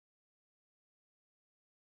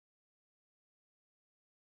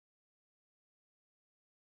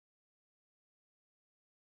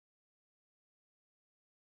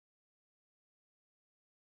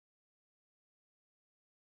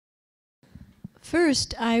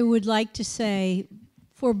First, I would like to say,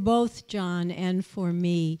 for both John and for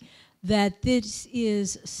me, that this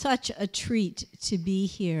is such a treat to be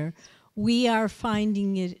here. We are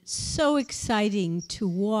finding it so exciting to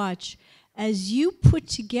watch as you put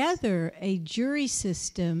together a jury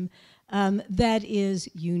system that is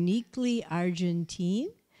uniquely Argentine,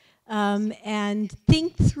 and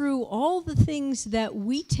think through all the things that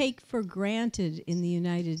we take for granted in the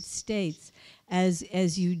United States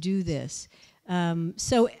as you do this.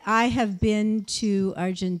 So I have been to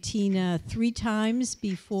Argentina 3 times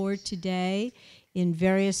before today in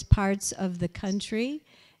various parts of the country,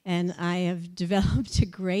 and I have developed a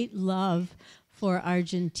great love for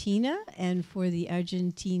Argentina and for the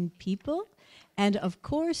Argentine people, and of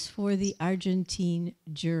course for the Argentine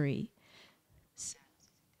jury.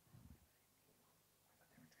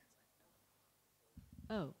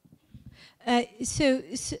 Oh, so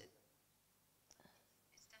it's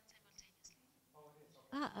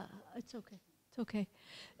okay. It's okay.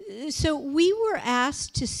 So we were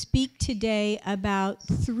asked to speak today about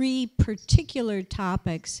 3 particular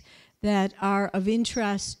topics that are of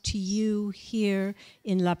interest to you here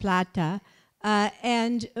in La Plata.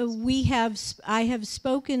 And I have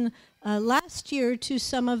spoken last year to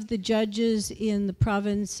some of the judges in the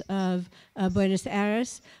province of Buenos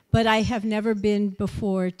Aires, but I have never been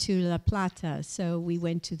before to La Plata. So we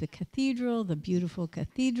went to the cathedral, the beautiful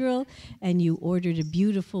cathedral, and you ordered a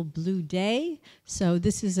beautiful blue day. So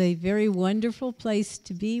this is a very wonderful place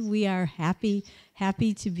to be. We are happy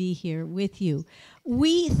to be here with you.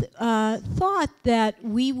 We thought that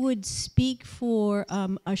we would speak for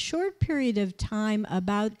a short period of time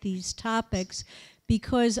about these topics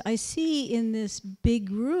because I see in this big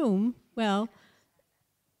room, well,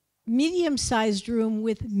 medium-sized room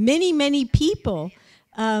with many, many people,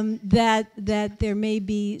 that there may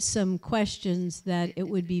be some questions that it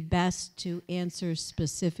would be best to answer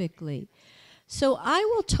specifically. So I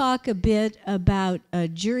will talk a bit about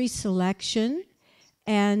jury selection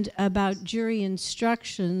and about jury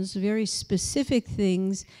instructions, very specific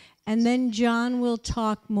things, and then John will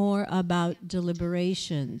talk more about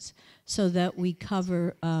deliberations so that we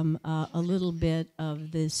cover a little bit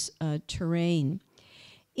of this terrain.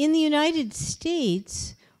 In the United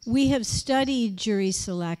States, we have studied jury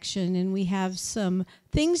selection, and we have some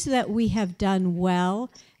things that we have done well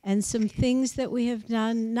and some things that we have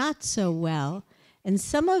done not so well. And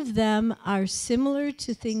some of them are similar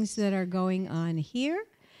to things that are going on here,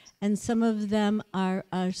 and some of them are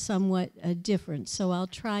somewhat different. So I'll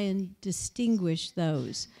try and distinguish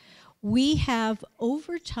those. We have,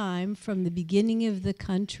 over time, from the beginning of the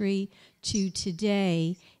country to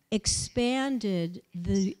today, expanded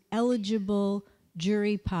the eligible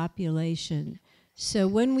jury population. So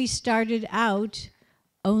when we started out,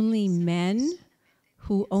 only men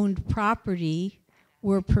who owned property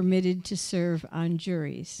were permitted to serve on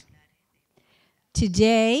juries.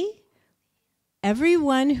 Today,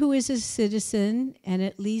 everyone who is a citizen and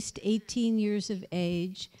at least 18 years of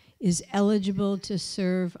age is eligible to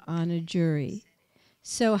serve on a jury.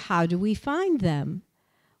 So how do we find them?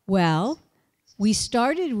 Well, we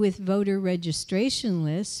started with voter registration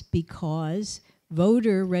lists because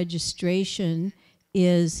voter registration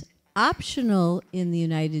is optional in the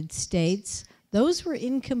United States. Those were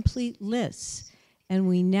incomplete lists, and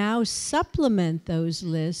we now supplement those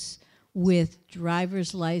lists with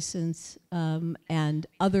driver's license and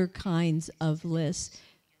other kinds of lists.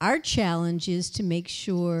 Our challenge is to make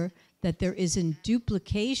sure that there isn't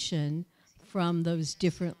duplication from those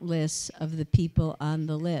different lists of the people on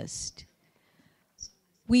the list.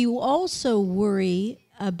 We also worry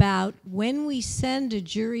about when we send a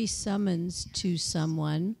jury summons to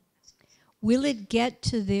someone, will it get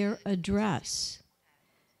to their address?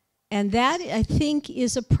 And that, I think,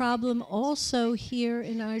 is a problem also here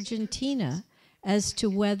in Argentina as to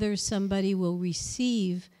whether somebody will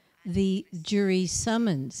receive the jury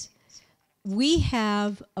summons. We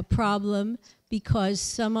have a problem because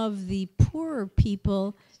some of the poorer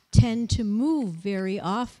people tend to move very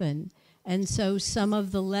often, and so some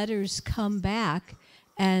of the letters come back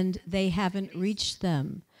and they haven't reached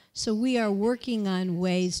them. So we are working on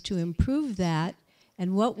ways to improve that,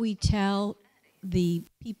 and what we tell the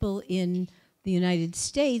people in the United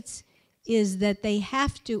States is that they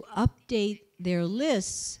have to update their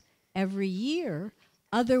lists every year,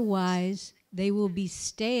 otherwise they will be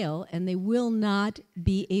stale and they will not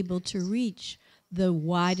be able to reach the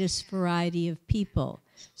widest variety of people.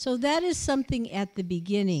 So that is something at the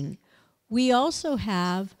beginning. We also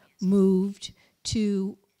have moved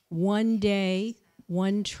to 1 day,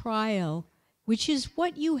 1 trial, which is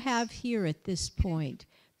what you have here at this point.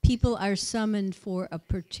 people are summoned for a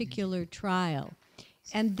particular trial.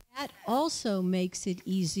 And that also makes it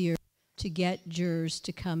easier to get jurors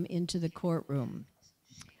to come into the courtroom.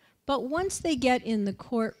 But once they get in the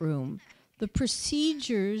courtroom, the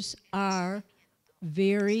procedures are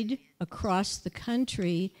varied across the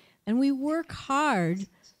country, and we work hard,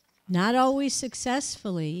 not always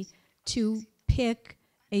successfully, to pick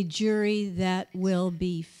a jury that will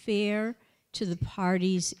be fair to the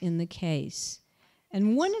parties in the case.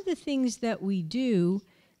 And one of the things that we do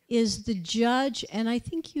is the judge, and I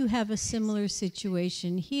think you have a similar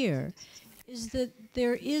situation here, is that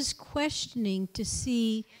there is questioning to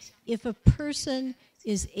see if a person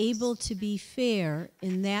is able to be fair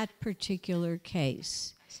in that particular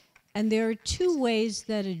case. And there are two ways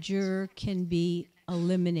that a juror can be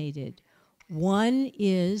eliminated. One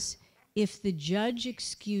is if the judge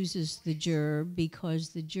excuses the juror because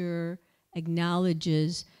the juror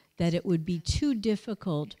acknowledges that it would be too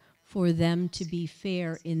difficult for them to be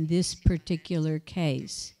fair in this particular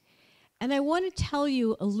case. And I want to tell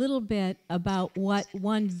you a little bit about what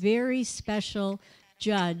one very special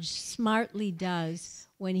judge smartly does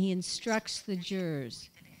when he instructs the jurors.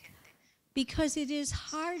 Because it is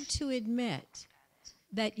hard to admit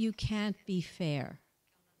that you can't be fair.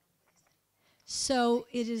 So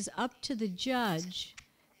it is up to the judge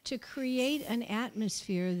to create an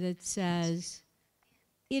atmosphere that says,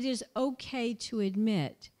 it is okay to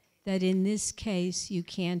admit that in this case you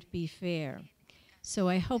can't be fair. So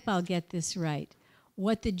I hope I'll get this right.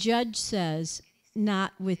 What the judge says,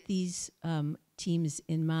 not with these teams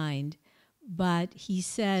in mind, but he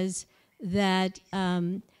says that,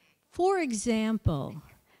 for example,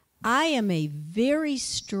 I am a very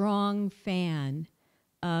strong fan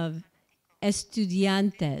of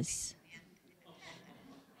estudiantes.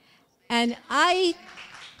 And I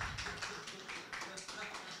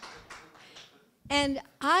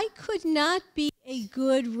could not be a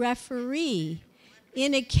good referee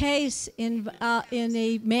in a case, in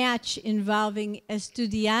a match involving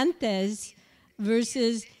estudiantes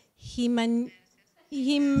versus gimnasia.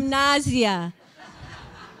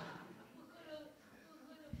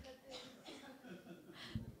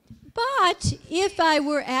 But if I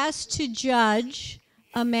were asked to judge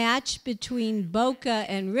a match between Boca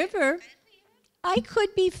and River, I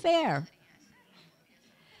could be fair.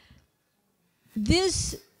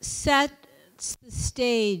 This sets the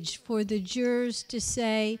stage for the jurors to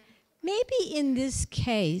say, maybe in this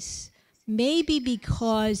case, maybe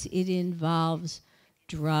because it involves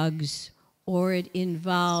drugs or it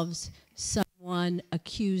involves someone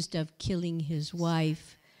accused of killing his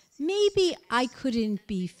wife, maybe I couldn't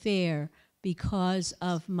be fair because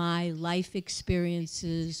of my life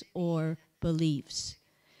experiences or beliefs.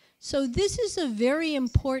 So this is a very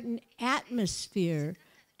important atmosphere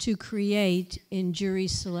to create in jury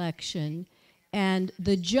selection, and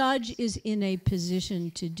the judge is in a position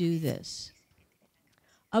to do this.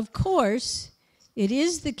 Of course, it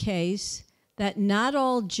is the case that not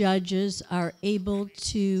all judges are able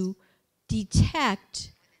to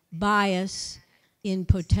detect bias in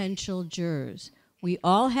potential jurors. We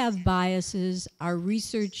all have biases. Our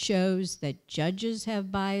research shows that judges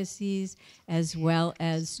have biases as well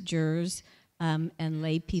as jurors and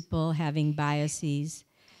lay people having biases.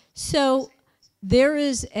 So there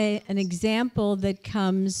is an example that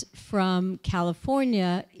comes from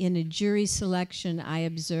California in a jury selection I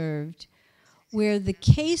observed where the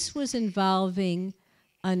case was involving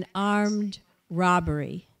an armed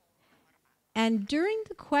robbery. And during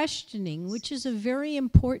the questioning, which is a very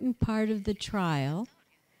important part of the trial,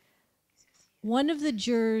 one of the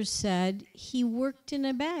jurors said he worked in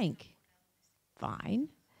a bank. Fine.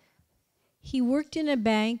 He worked in a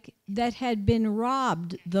bank that had been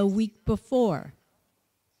robbed the week before.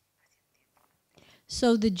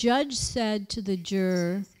 So the judge said to the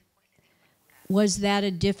juror, was that a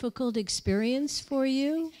difficult experience for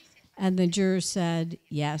you? And the juror said,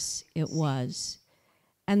 yes, it was.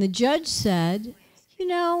 And the judge said, you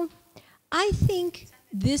know, I think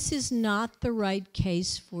this is not the right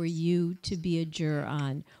case for you to be a juror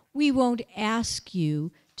on. We won't ask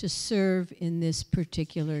you to serve in this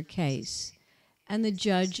particular case. And the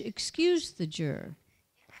judge excused the juror.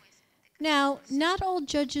 Now, not all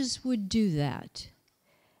judges would do that.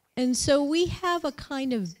 And so we have a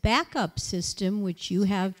kind of backup system, which you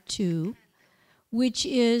have too, which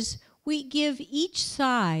is we give each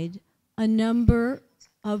side a number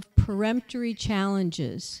of peremptory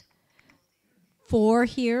challenges. 4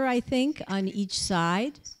 here, I think, on each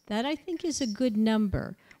side. That, I think, is a good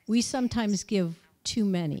number. We sometimes give too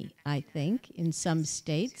many, I think, in some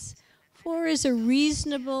states. 4 is a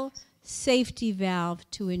reasonable safety valve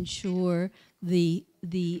to ensure the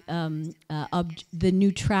the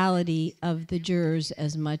neutrality of the jurors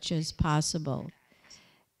as much as possible.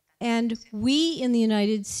 And we in the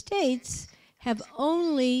United States have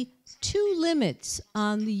only 2 limits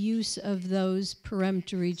on the use of those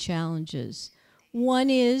peremptory challenges. One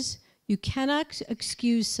is you cannot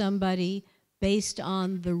excuse somebody based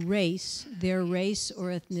on their race or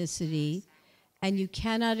ethnicity, and you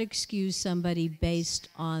cannot excuse somebody based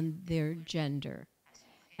on their gender.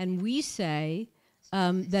 And we say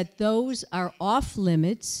that those are off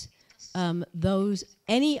limits.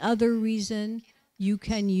 Any other reason you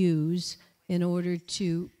can use in order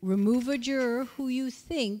to remove a juror who you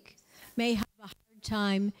think may have a hard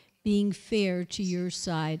time being fair to your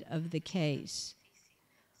side of the case.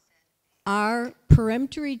 Our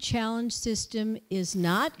peremptory challenge system is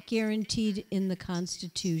not guaranteed in the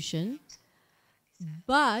Constitution,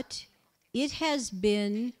 but it has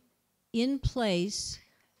been in place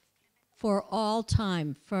for all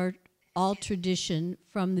time, for all tradition,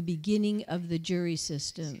 from the beginning of the jury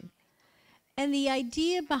system. And the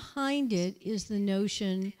idea behind it is the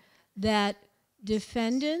notion that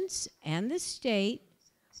defendants and the state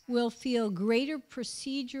will feel greater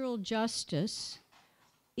procedural justice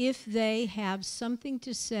if they have something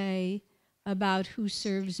to say about who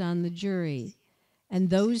serves on the jury. And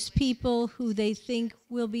those people who they think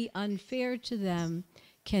will be unfair to them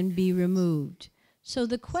can be removed. So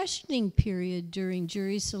the questioning period during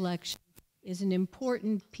jury selection is an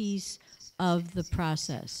important piece of the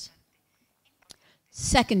process.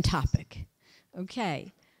 Second topic.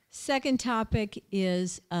 Okay. Second topic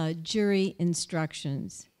is jury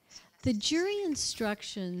instructions. The jury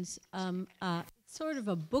instructions, sort of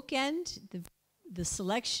a bookend, the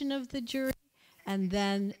selection of the jury, and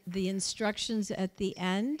then the instructions at the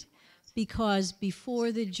end, because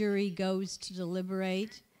before the jury goes to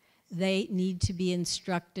deliberate, they need to be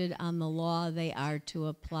instructed on the law they are to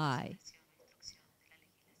apply.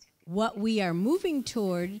 What we are moving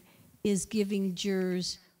toward is giving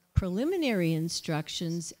jurors preliminary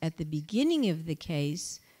instructions at the beginning of the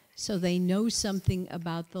case so they know something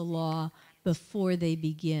about the law before they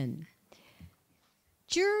begin.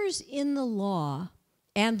 Jurors in the law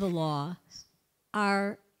and the law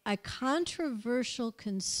are a controversial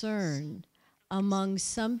concern among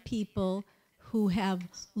some people who have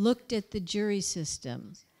looked at the jury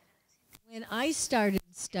system. When I started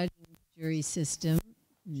studying the jury system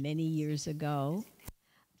many years ago,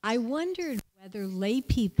 I wondered whether lay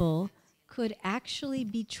people could actually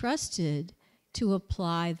be trusted to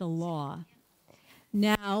apply the law.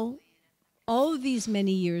 Now, all these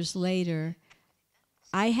many years later,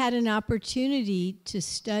 I had an opportunity to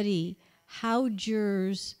study how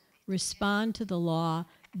jurors respond to the law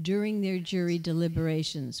during their jury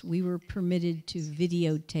deliberations. We were permitted to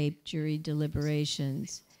videotape jury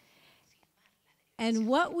deliberations. And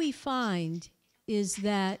what we find is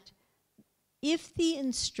that if the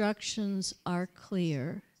instructions are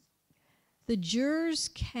clear, the jurors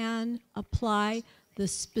can apply the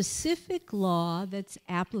specific law that's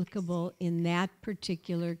applicable in that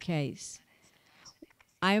particular case.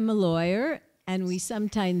 I am a lawyer, and we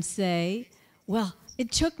sometimes say, well,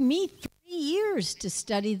 it took me 3 years to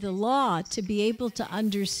study the law to be able to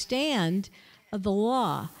understand the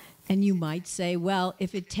law. And you might say, well,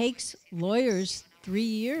 if it takes lawyers 3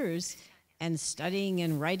 years and studying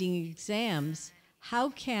and writing exams, how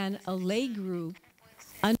can a lay group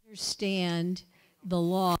understand the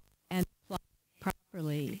law and apply it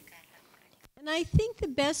properly? And I think the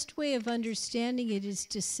best way of understanding it is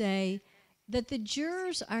to say that the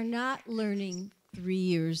jurors are not learning 3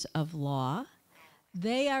 years of law.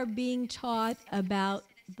 They are being taught about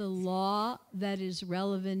the law that is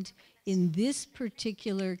relevant in this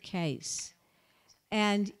particular case.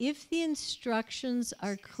 And if the instructions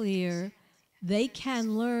are clear, they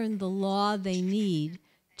can learn the law they need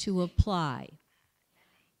to apply.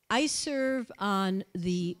 I serve on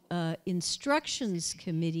the instructions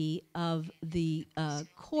committee of the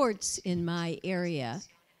courts in my area,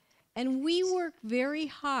 and we work very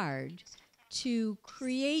hard to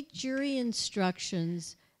create jury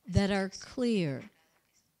instructions that are clear.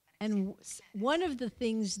 And one of the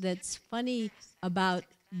things that's funny about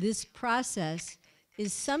this process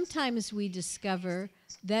is sometimes we discover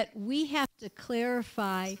that we have to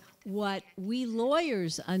clarify what we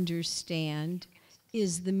lawyers understand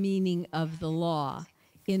is the meaning of the law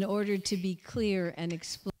in order to be clear and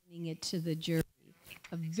explaining it to the jury.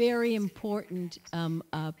 A very important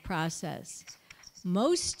process.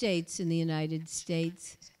 Most states in the United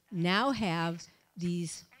States now have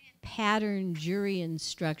these pattern jury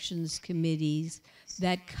instructions committees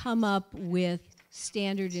that come up with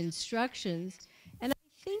standard instructions. And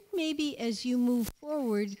I think maybe as you move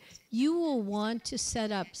forward, you will want to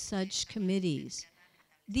set up such committees.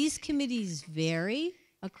 These committees vary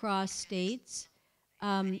across states.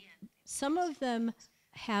 Some of them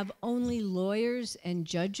have only lawyers and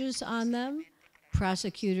judges on them,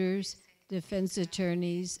 prosecutors, defense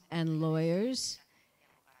attorneys, and lawyers.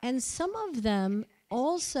 And some of them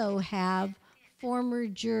also have former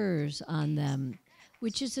jurors on them,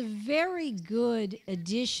 which is a very good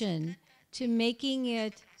addition to making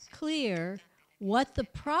it clear what the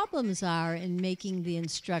problems are in making the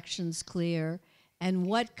instructions clear and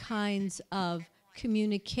what kinds of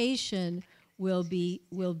communication will be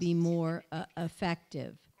more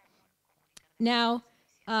effective. Now,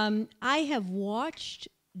 I have watched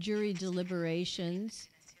jury deliberations,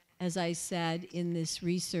 as I said, in this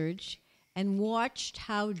research, and watched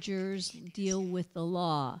how jurors deal with the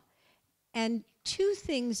law. And two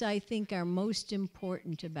things I think are most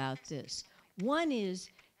important about this. One is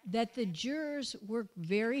that the jurors work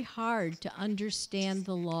very hard to understand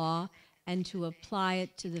the law and to apply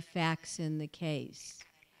it to the facts in the case.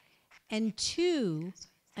 And two,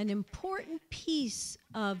 an important piece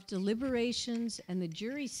of deliberations and the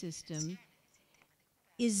jury system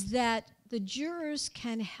is that the jurors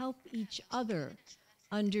can help each other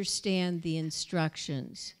understand the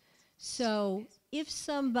instructions. So if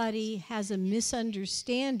somebody has a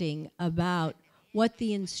misunderstanding about what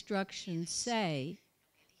the instructions say,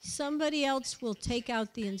 somebody else will take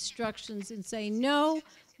out the instructions and say, no,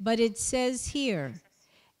 but it says here.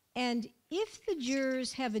 And if the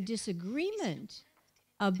jurors have a disagreement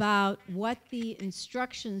about what the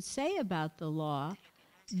instructions say about the law,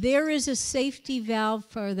 there is a safety valve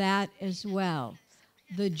for that as well.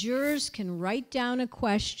 The jurors can write down a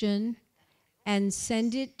question and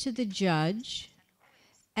send it to the judge,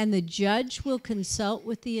 and the judge will consult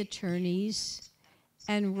with the attorneys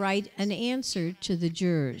and write an answer to the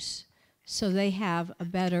jurors so they have a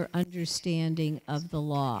better understanding of the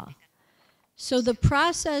law. So the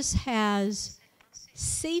process has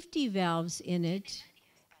safety valves in it,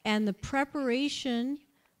 and the preparation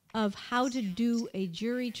of how to do a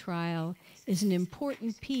jury trial is an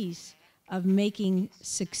important piece of making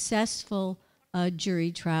successful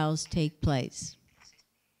jury trials take place.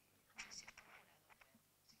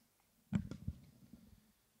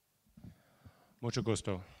 Mucho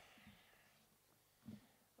gusto.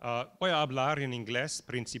 Voy a hablar en inglés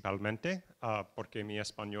principalmente porque mi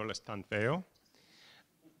español es tan feo,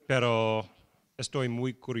 pero estoy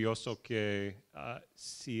muy curioso que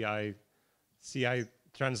si hay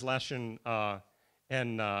translation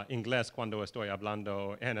en inglés cuando estoy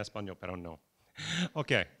hablando en español, pero no.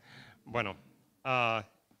 Ok, bueno,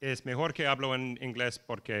 es mejor que hablo en inglés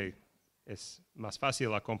porque es más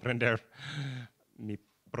fácil a comprender mi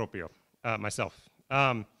propio, myself.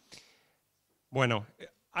 Bueno,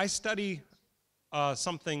 I study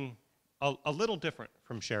something a little different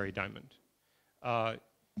from Shari Diamond.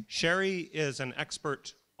 Shari is an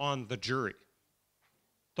expert on the jury.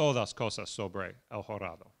 Todas cosas sobre el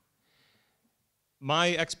jurado.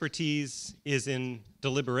 My expertise is in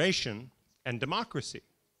deliberation and democracy.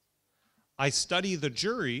 I study the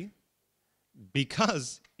jury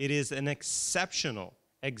because it is an exceptional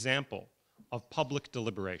example of public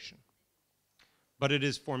deliberation. But it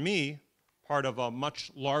is, for me, part of a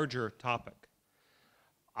much larger topic.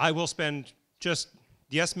 I will spend just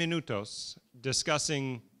 10 minutos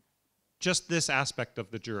discussing just this aspect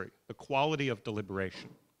of the jury, the quality of deliberation.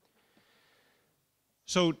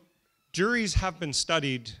 So juries have been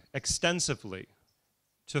studied extensively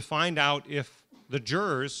to find out if the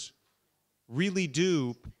jurors really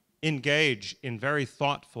do engage in very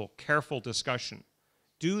thoughtful, careful discussion.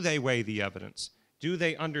 Do they weigh the evidence? Do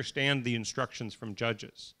they understand the instructions from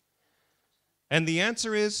judges? And the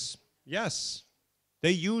answer is yes,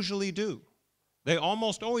 they usually do. They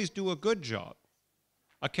almost always do a good job.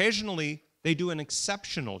 Occasionally, they do an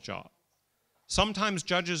exceptional job. Sometimes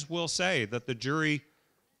judges will say that the jury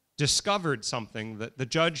discovered something that the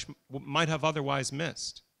judge might have otherwise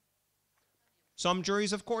missed. Some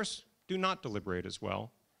juries, of course, do not deliberate as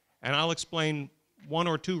well, and I'll explain one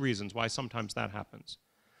or two reasons why sometimes that happens.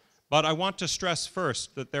 But I want to stress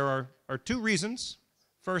first that there are two reasons,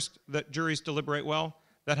 first, that juries deliberate well,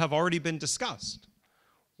 that have already been discussed.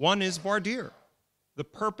 One is voir dire. The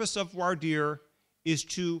purpose of voir dire is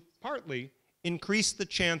to partly increase the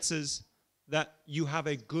chances that you have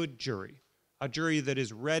a good jury, a jury that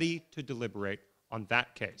is ready to deliberate on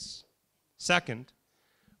that case. Second,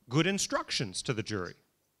 good instructions to the jury.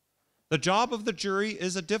 The job of the jury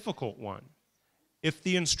is a difficult one. If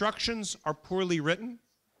the instructions are poorly written,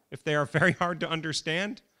 if they are very hard to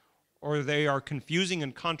understand, or they are confusing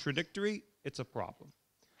and contradictory, it's a problem.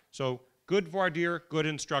 So good voir dire, good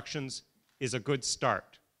instructions is a good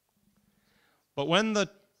start. But when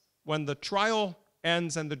the trial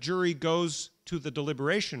ends and the jury goes to the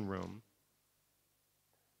deliberation room,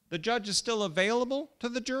 the judge is still available to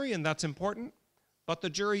the jury, and that's important, but the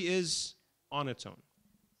jury is on its own.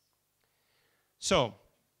 So,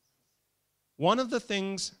 one of the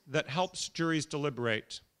things that helps juries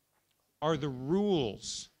deliberate are the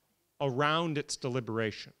rules around its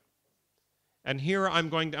deliberation. And here I'm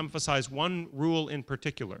going to emphasize one rule in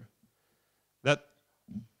particular, that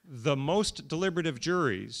the most deliberative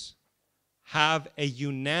juries have a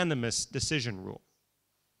unanimous decision rule.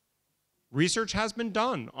 Research has been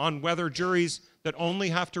done on whether juries that only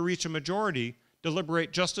have to reach a majority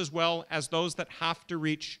deliberate just as well as those that have to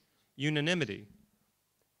reach unanimity.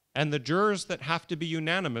 And the jurors that have to be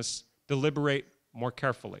unanimous deliberate more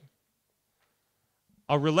carefully.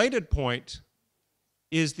 A related point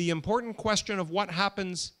is the important question of what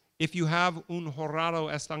happens if you have un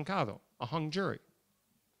jurado estancado, a hung jury.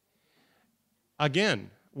 Again,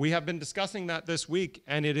 we have been discussing that this week,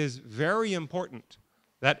 and it is very important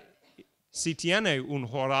that si tiene un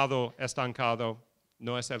jurado estancado,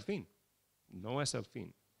 no es el fin. No es el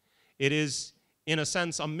fin. It is, in a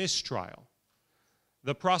sense, a mistrial.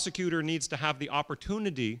 The prosecutor needs to have the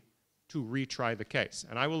opportunity to retry the case.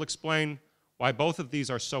 And I will explain why both of these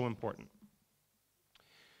are so important.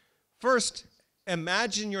 First,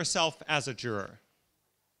 imagine yourself as a juror.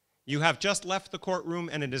 You have just left the courtroom,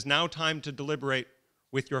 and it is now time to deliberate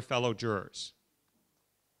with your fellow jurors.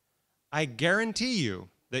 I guarantee you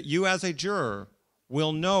that you as a juror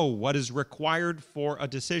will know what is required for a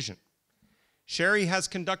decision. Shari has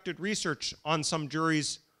conducted research on some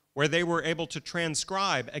juries where they were able to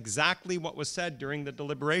transcribe exactly what was said during the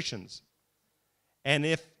deliberations. And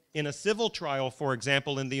if in a civil trial, for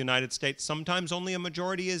example, in the United States, sometimes only a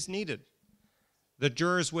majority is needed, the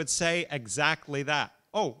jurors would say exactly that.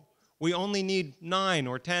 Oh, we only need 9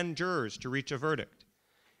 or 10 jurors to reach a verdict.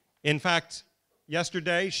 In fact,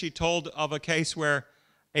 yesterday she told of a case where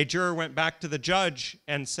a juror went back to the judge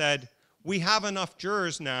and said, "We have enough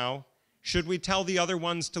jurors now. Should we tell the other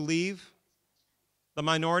ones to leave? The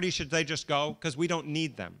minority, should they just go? Because we don't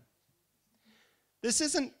need them." This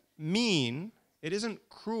isn't mean. It isn't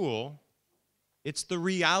cruel. It's the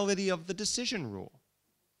reality of the decision rule.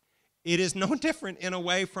 It is no different in a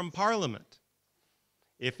way from Parliament.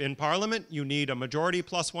 If in Parliament you need a majority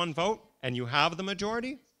plus 1 vote and you have the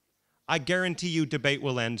majority, I guarantee you debate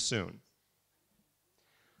will end soon.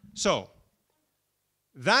 So,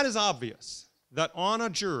 that is obvious, that on a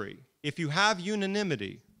jury, if you have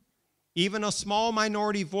unanimity, even a small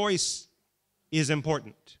minority voice is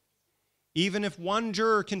important. Even if one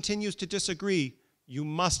juror continues to disagree, you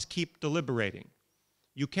must keep deliberating.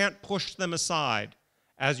 You can't push them aside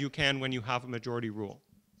as you can when you have a majority rule.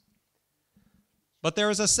 But there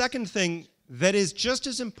is a second thing that is just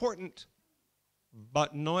as important,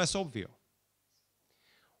 but no es obvio.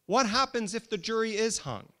 What happens if the jury is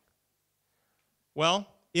hung? Well,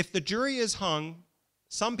 if the jury is hung,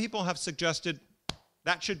 some people have suggested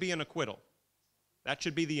that should be an acquittal. That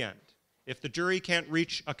should be the end. If the jury can't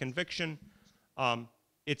reach a conviction,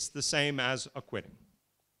 it's the same as acquitting.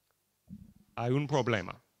 Hay un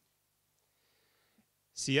problema.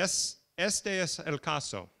 Si este es el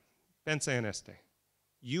caso, pense en este.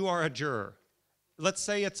 You are a juror. Let's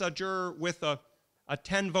say it's a juror with a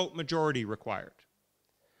 10-vote majority required.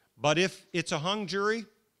 But if it's a hung jury,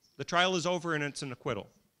 the trial is over and it's an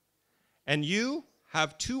acquittal. And you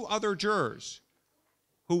have 2 other jurors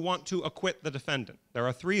who want to acquit the defendant. There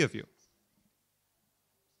are 3 of you.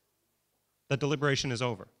 The deliberation is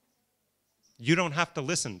over. You don't have to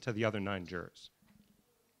listen to the other 9 jurors.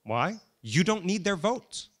 Why? You don't need their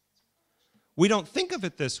votes. We don't think of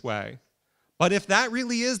it this way, but if that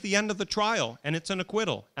really is the end of the trial and it's an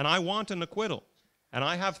acquittal, and I want an acquittal, and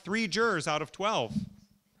I have 3 jurors out of 12,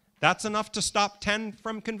 that's enough to stop 10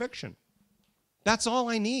 from conviction. That's all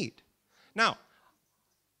I need. Now,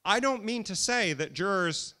 I don't mean to say that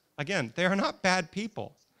jurors, again, they are not bad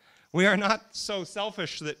people. We are not so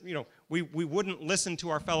selfish that, we wouldn't listen to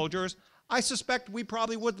our fellow jurors. I suspect we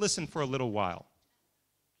probably would listen for a little while.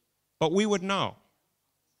 But we would know.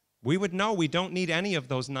 We would know we don't need any of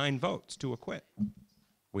those 9 votes to acquit.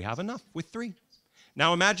 We have enough with 3.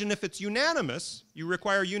 Now imagine if it's unanimous, you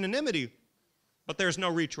require unanimity, but there's no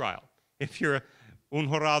retrial. If you're un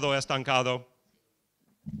jurado estancado,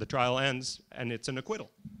 the trial ends and it's an acquittal.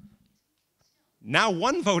 Now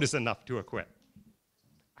 1 vote is enough to acquit.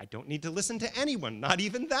 I don't need to listen to anyone, not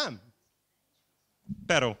even them.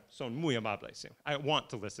 Pero son muy amables. I want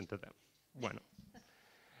to listen to them. Bueno.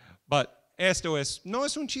 But esto no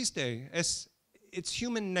es un chiste. it's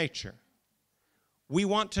human nature. We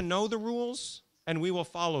want to know the rules, and we will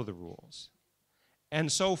follow the rules.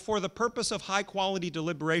 And so for the purpose of high-quality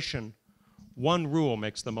deliberation, one rule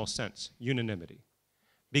makes the most sense: unanimity.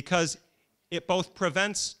 Because it both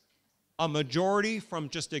prevents a majority from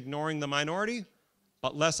just ignoring the minority,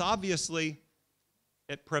 but less obviously,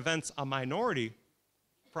 it prevents a minority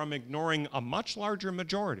from ignoring a much larger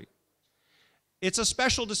majority. It's a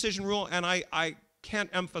special decision rule, and I can't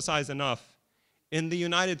emphasize enough, in the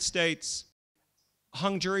United States,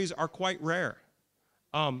 hung juries are quite rare.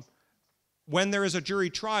 When there is a jury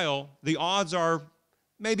trial, the odds are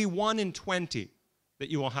maybe 1 in 20 that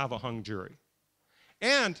you will have a hung jury.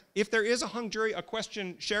 And if there is a hung jury, a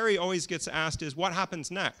question Shari always gets asked is, what happens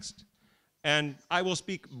next? And I will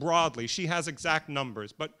speak broadly. She has exact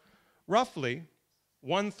numbers, but roughly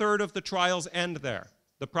 1/3 of the trials end there.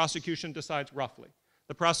 The prosecution decides roughly.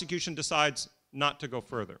 The prosecution decides not to go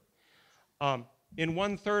further. In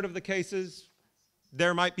 1/3 of the cases,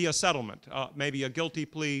 there might be a settlement, maybe a guilty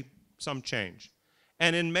plea, some change.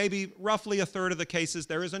 And in maybe roughly 1/3 of the cases,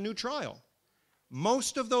 there is a new trial.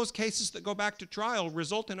 Most of those cases that go back to trial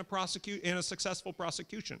result in a successful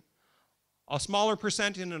prosecution. A smaller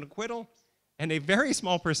percent in an acquittal, and a very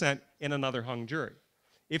small percent in another hung jury.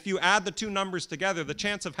 If you add the two numbers together, the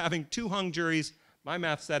chance of having 2 hung juries, my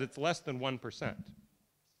math said it's less than 1%.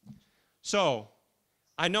 So,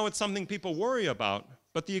 I know it's something people worry about,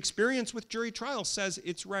 but the experience with jury trials says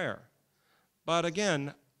it's rare. But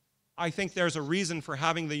again, I think there's a reason for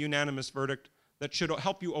having the unanimous verdict that should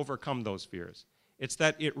help you overcome those fears. It's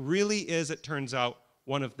that it really is, it turns out,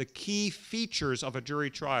 one of the key features of a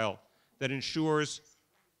jury trial that ensures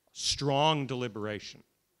strong deliberation.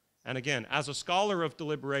 And again, as a scholar of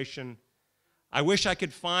deliberation, I wish I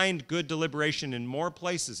could find good deliberation in more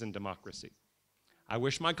places in democracy. I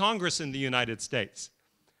wish my Congress in the United States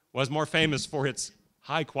was more famous for its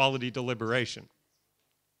high-quality deliberation.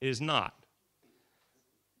 It is not.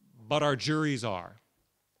 But our juries are.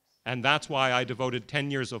 And that's why I devoted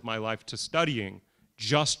 10 years of my life to studying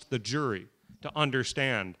just the jury, to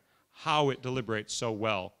understand how it deliberates so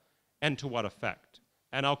well and to what effect.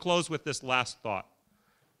 And I'll close with this last thought.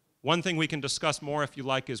 One thing we can discuss more, if you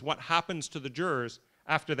like, is what happens to the jurors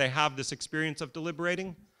after they have this experience of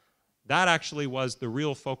deliberating. That actually was the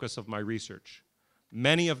real focus of my research.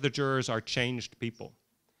 Many of the jurors are changed people.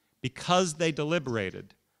 Because they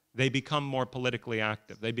deliberated, they become more politically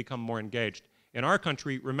active. They become more engaged. In our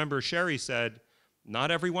country, remember Shari said,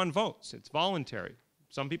 not everyone votes. It's voluntary.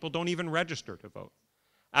 Some people don't even register to vote.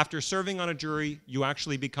 After serving on a jury, you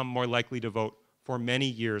actually become more likely to vote for many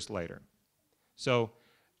years later. So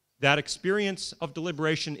that experience of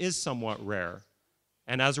deliberation is somewhat rare.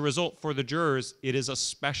 And as a result, for the jurors, it is a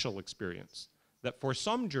special experience that for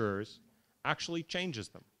some jurors actually changes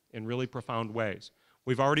them in really profound ways.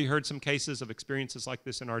 We've already heard some cases of experiences like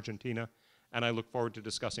this in Argentina, and I look forward to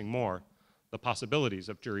discussing more the possibilities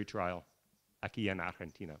of jury trial aquí en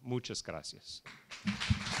Argentina. Muchas gracias.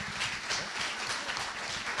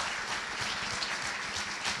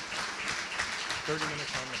 30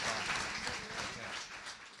 minutes on the clock.